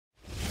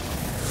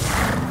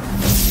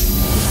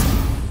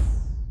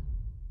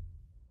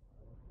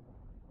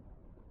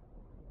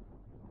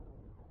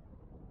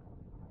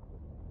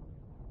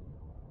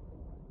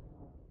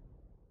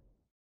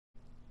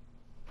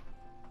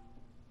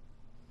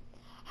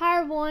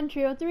everyone,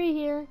 Trio3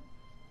 here,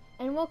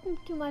 and welcome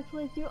to my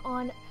playthrough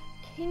on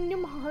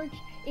Kingdom Hearts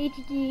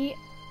HD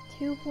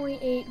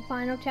 2.8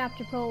 Final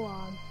Chapter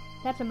Prologue.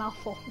 That's a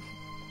mouthful.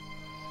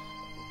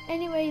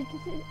 Anyways,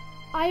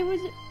 I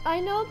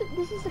know that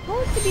this is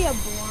supposed to be a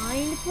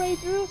blind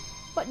playthrough,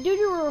 but due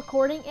to a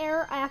recording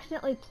error, I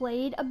accidentally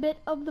played a bit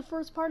of the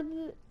first part of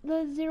the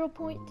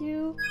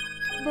 0.2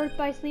 Birth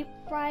by Sleep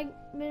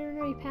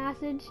Fragmentary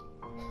passage.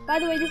 By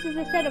the way, this is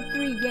a set of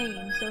 3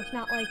 games, so it's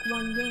not like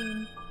one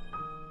game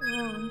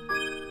alone.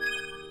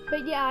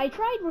 But yeah, I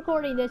tried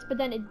recording this, but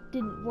then it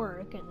didn't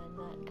work, and then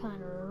that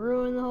kind of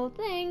ruined the whole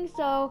thing,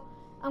 so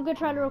I'm gonna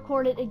try to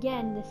record it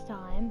again this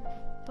time.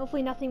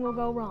 Hopefully nothing will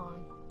go wrong.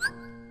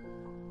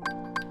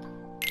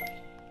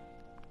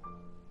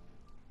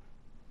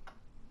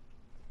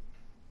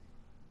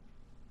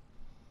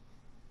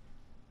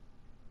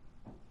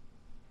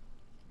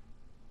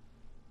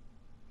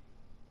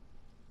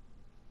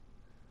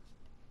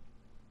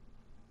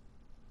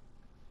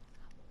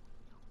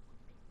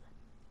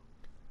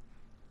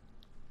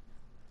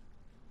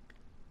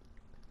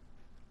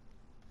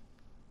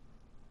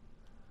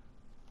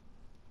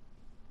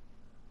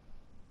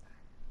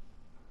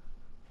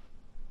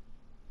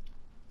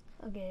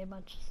 Okay, a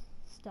bunch of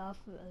stuff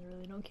that I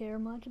really don't care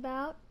much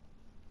about.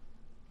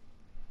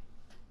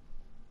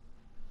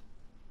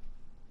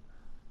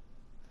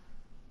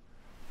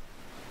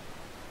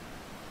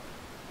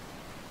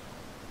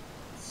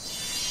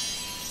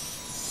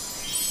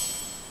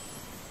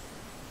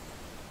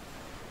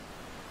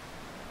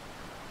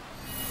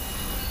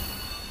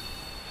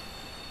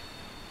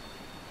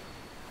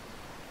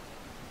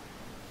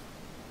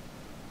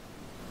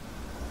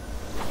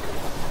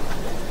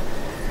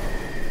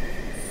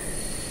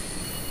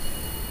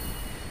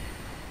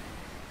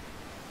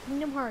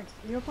 Kingdom Hearts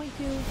 0.2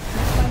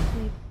 Birth by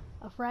Sleep,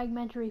 a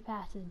fragmentary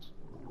passage.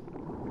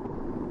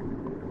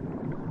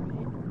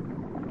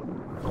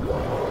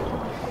 Alright.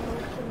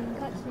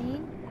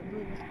 Cutscene. I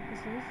believe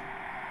this is.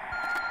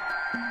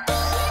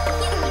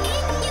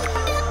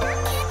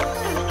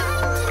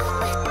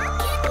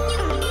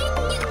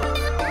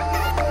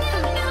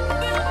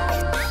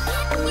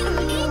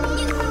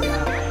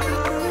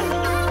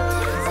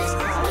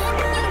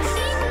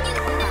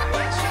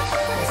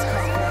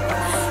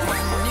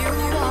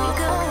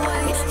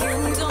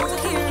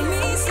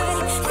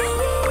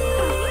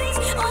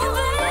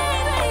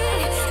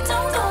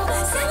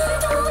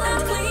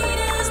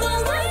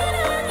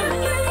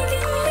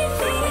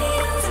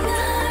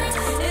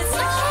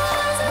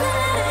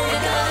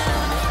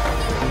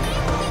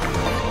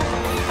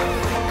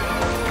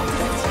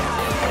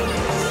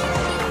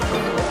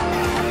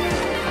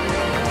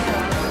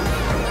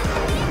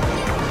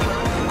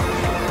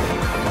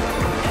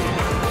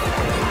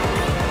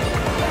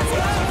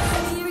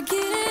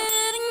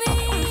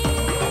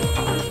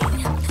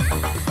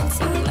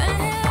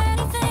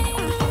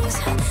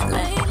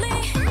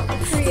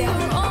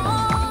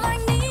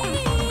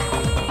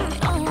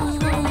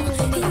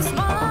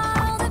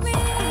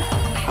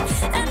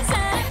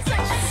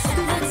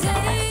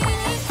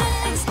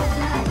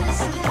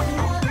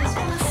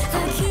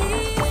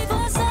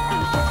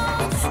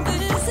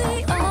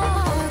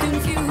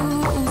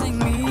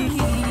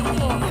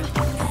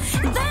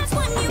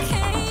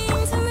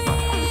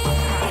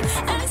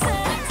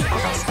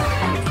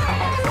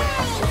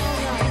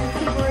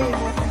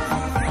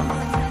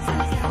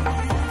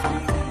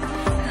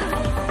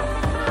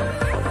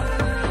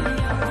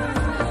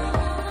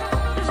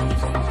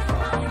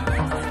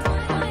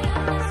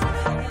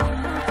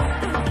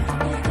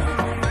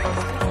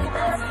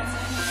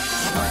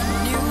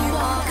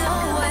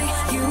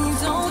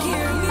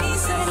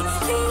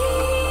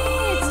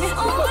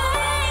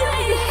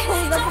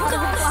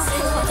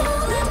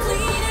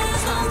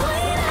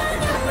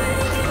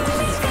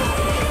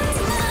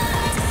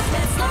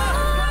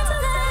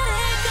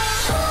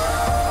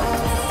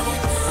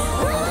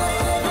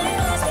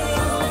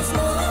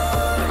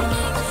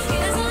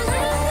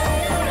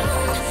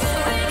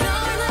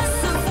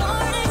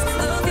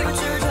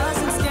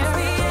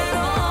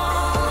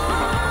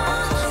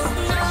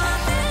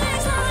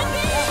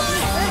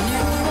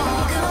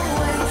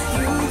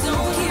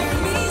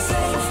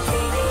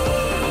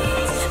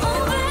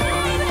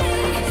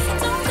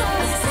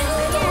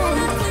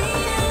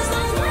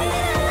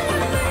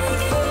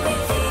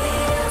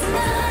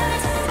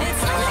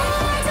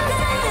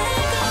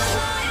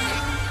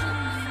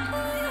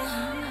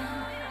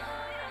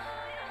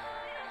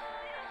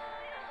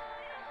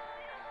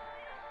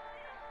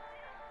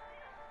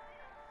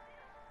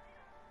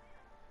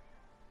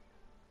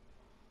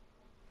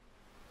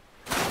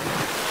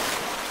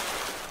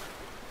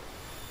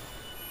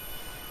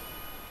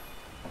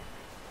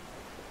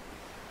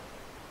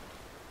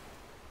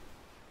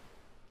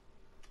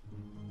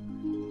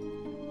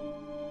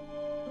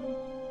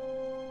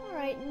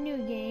 New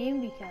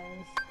game,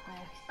 because I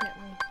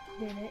accidentally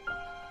did it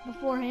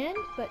beforehand,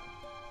 but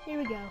here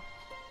we go.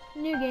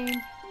 New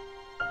game.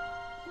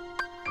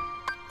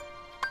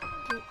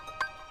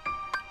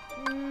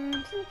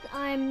 Since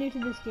I'm new to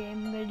this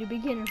game, I'm going to do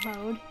beginner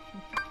mode.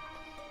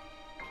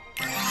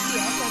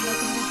 Yes, I'm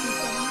looking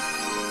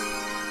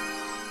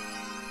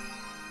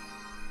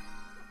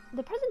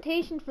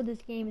presentation for this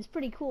game is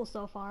pretty cool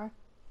so far.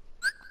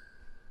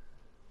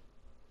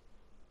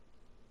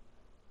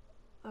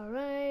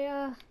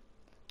 Alright,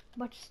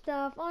 much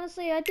stuff.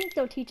 Honestly, I think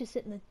they'll teach us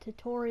it in the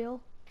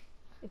tutorial.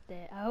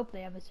 I hope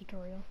they have a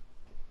tutorial.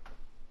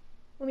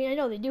 I mean, I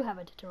know they do have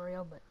a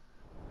tutorial, but...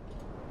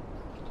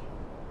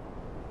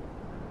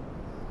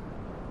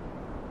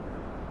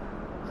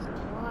 There's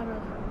a lot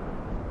of...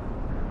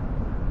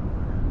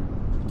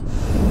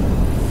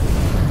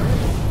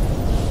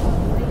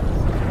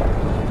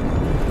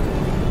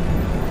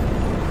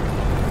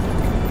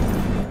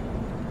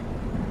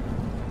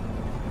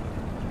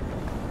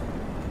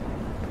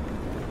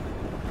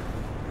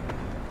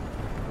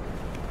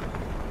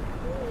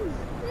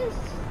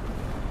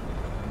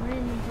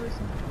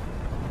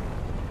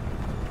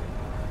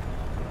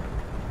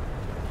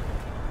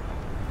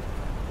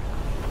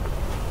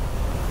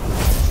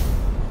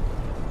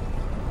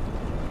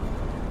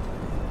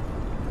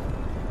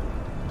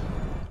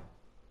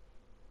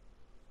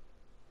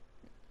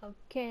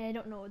 Okay, I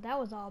don't know what that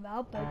was all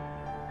about, but...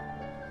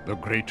 The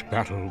great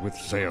battle with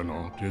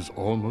Xehanort is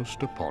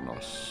almost upon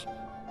us.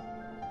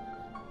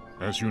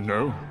 As you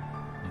know,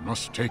 we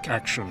must take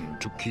action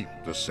to keep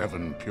the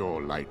 7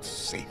 pure lights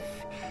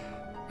safe.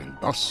 And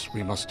thus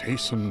we must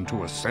hasten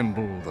to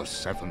assemble the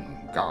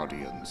 7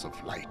 Guardians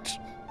of Light.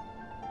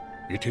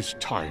 It is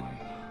time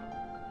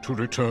to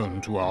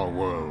return to our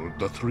world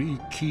the 3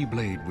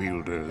 Keyblade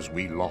wielders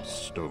we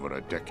lost over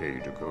a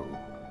decade ago.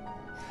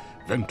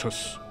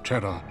 Ventus,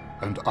 Terra,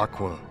 and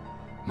Aqua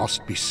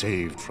must be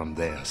saved from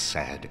their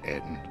sad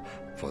end,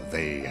 for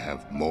they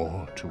have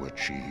more to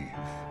achieve.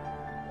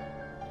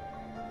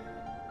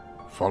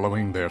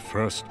 Following their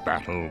first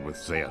battle with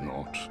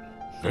Xehanort,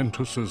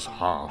 Ventus's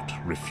heart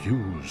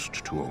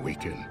refused to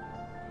awaken,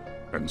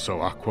 and so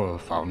Aqua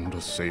found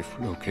a safe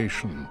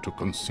location to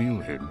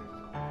conceal him.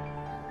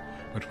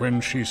 But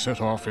when she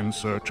set off in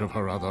search of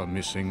her other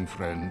missing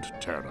friend,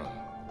 Terra,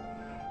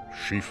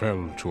 she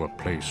fell to a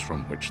place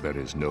from which there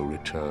is no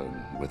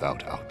return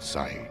without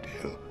outside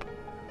help.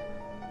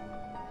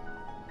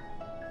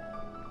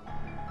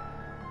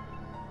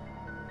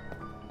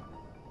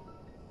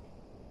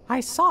 I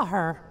saw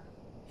her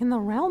in the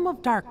realm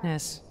of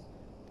darkness.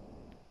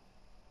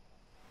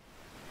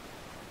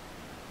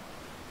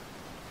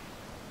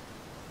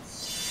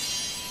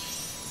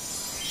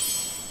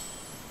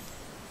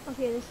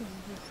 Okay, this is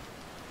just...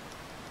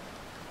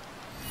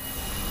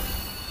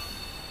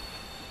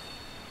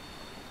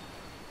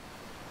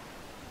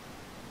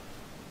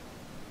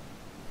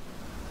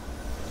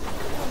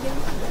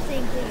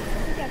 Same thing. I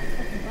think I have to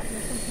press a button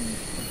or something.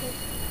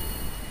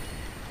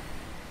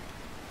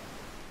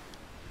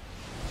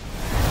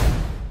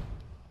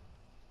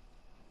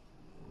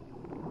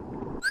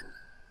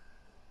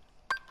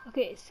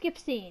 Okay, skip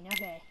scene.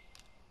 Okay.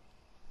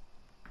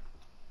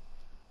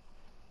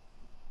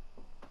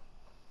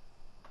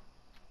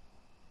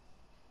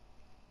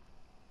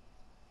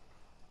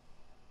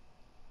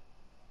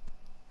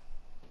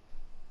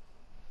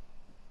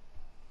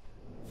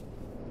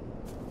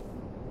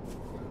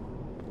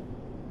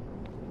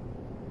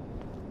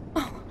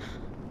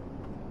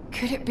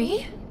 Could it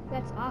be?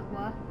 That's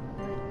Aqua.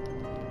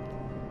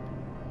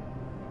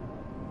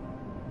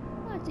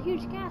 Oh, it's a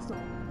huge castle.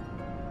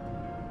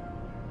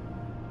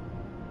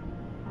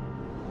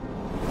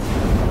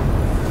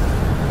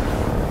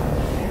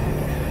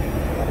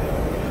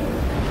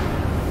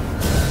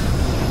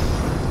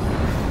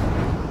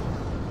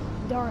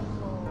 Dark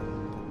World.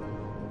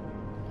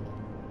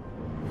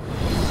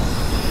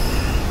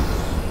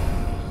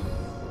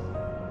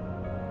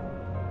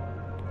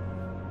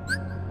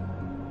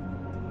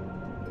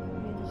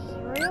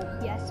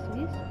 Yes,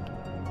 please.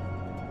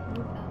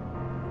 Move up.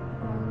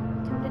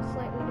 Turn it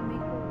slightly to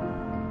make her walk.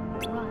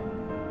 Run.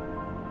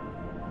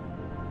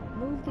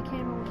 Move the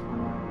camera with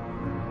R.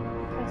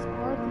 Press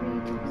R3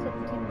 to set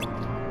the camera on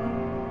top.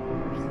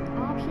 Press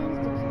options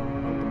to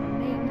open the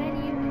main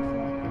menu and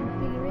select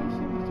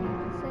configuration to change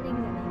the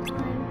settings at any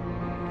time.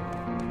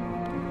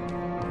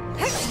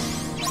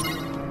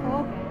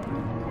 Okay.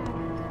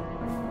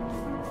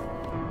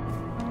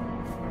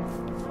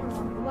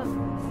 What?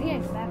 Yeah,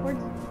 go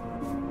backwards.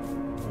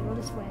 Go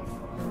this way.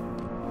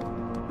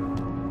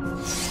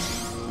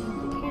 Move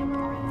the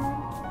camera around.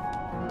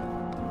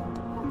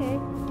 Okay.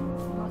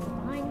 Lock it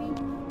behind me.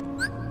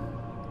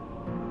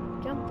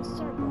 Jump the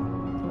circle.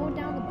 Go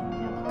down the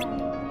jump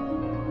high.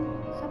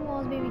 Some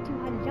walls may be too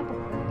high to jump over,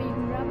 but you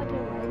can grab onto a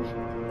ledge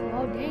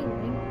while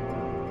dangling.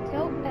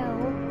 Tilt L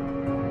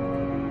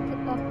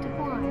up to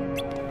climb.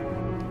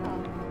 Oh.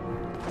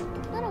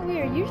 Kind of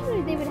weird.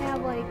 Usually they would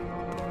have like...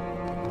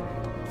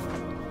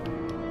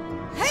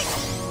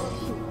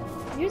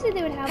 Usually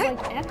they would have like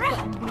F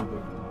button be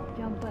the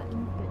jump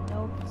button, but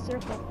no,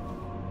 circle.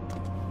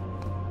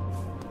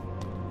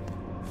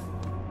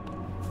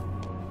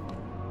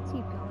 Let's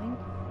keep going.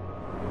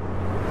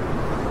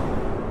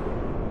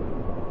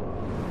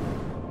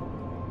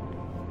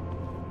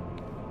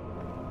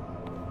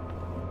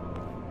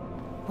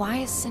 Why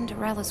is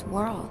Cinderella's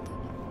world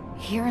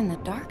here in the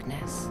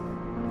darkness?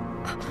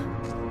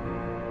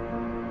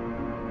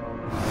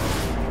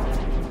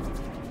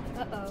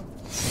 Uh-oh.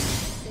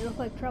 They look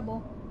like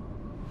trouble.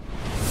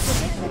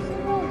 Let's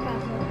roll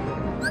castle.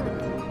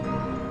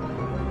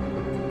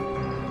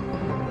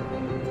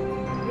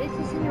 This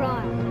is in your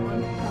eye.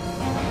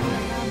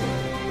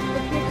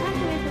 If the attack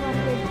commands are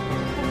upgraded,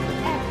 press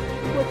X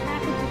to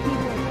attack with the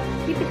keyboard.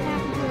 Keep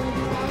attacking to a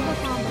powerful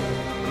combo.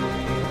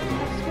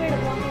 Press square to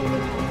block enemy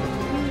attacks.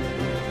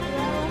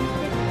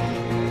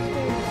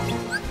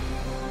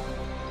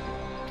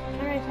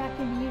 Counter attack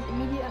can be used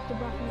immediately after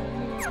blocking an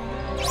enemy attack.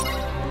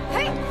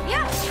 Hey!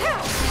 Yeah!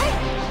 Hey!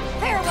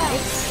 Farewell!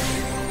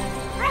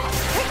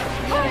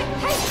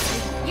 Hey!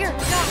 You're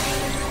gone!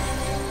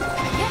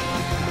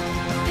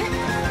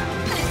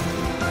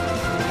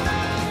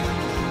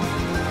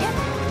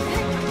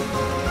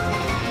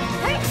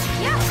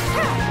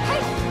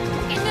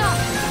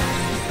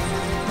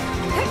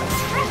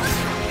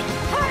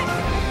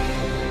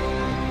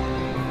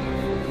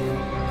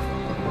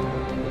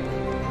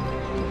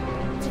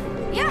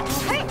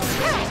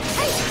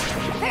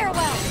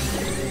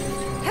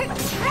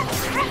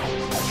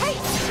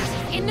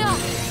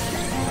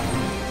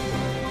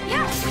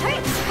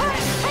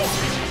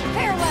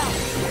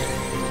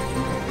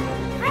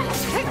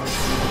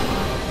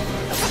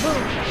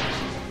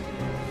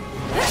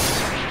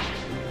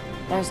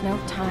 There's no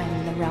time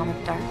in the realm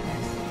of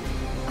darkness.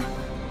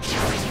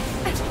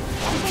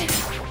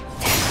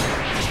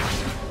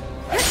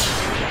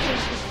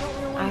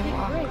 I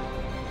walk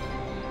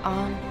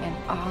on and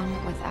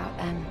on without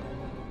end.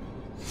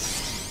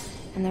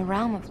 In the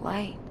realm of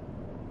light,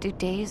 do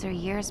days or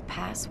years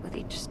pass with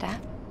each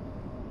step?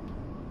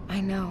 I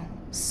know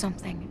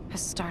something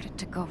has started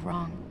to go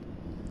wrong.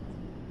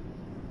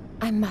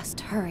 I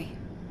must hurry.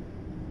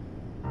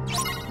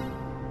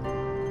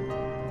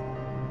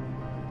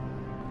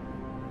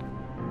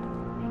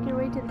 Make your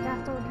way to the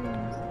Castle of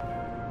Dreams.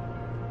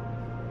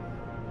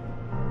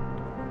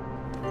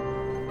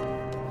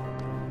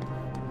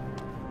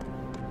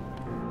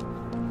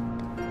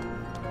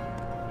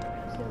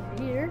 It's over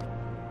here.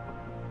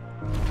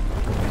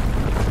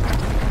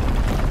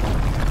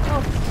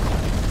 Oh.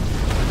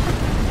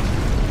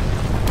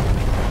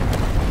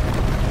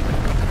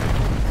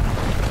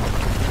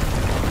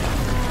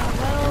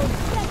 Well,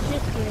 that's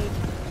just great.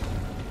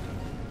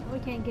 We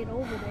can't get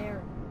over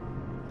there.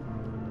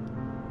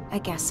 I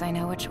guess I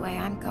know which way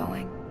I'm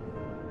going.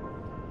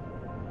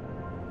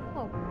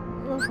 Oh,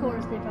 well, of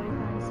course they probably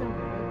find some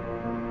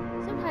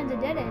way. Sometimes a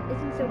dead end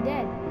isn't so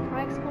dead.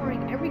 Try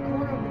exploring every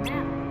corner of the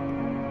map.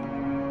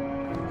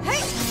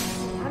 Hey!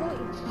 How do I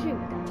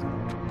shoot?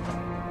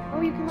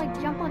 Oh, you can like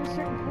jump on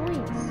certain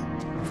points.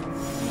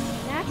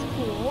 That's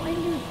cool. And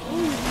do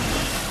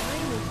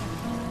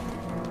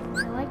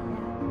I like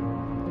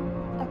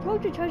that.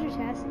 Approach a treasure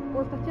chest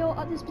or fulfill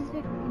other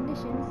specific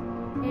conditions,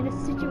 and a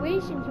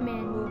situation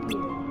command will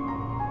appear.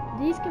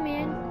 These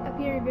commands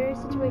appear in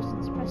various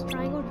situations. Press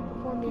triangle to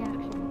perform the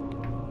action.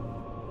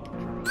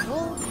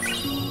 Triangle.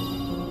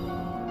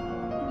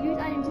 Use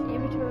items in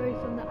inventory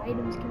from the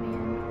items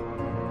command.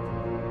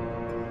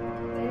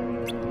 Item you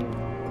want to do.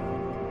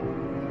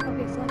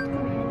 Okay, select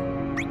command.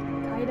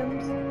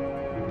 Items.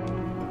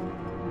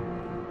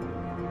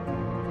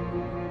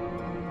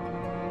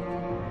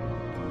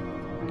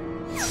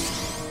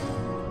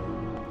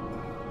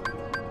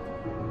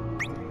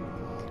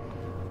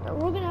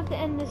 We're gonna have to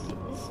end this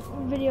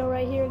video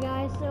right here,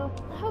 guys, so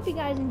I hope you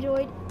guys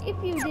enjoyed.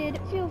 If you did,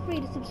 feel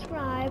free to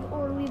subscribe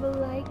or leave a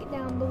like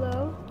down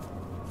below,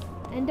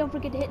 and don't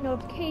forget to hit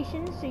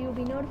notifications so you'll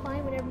be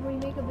notified whenever we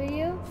make a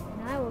video,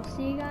 and I will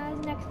see you guys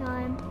next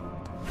time.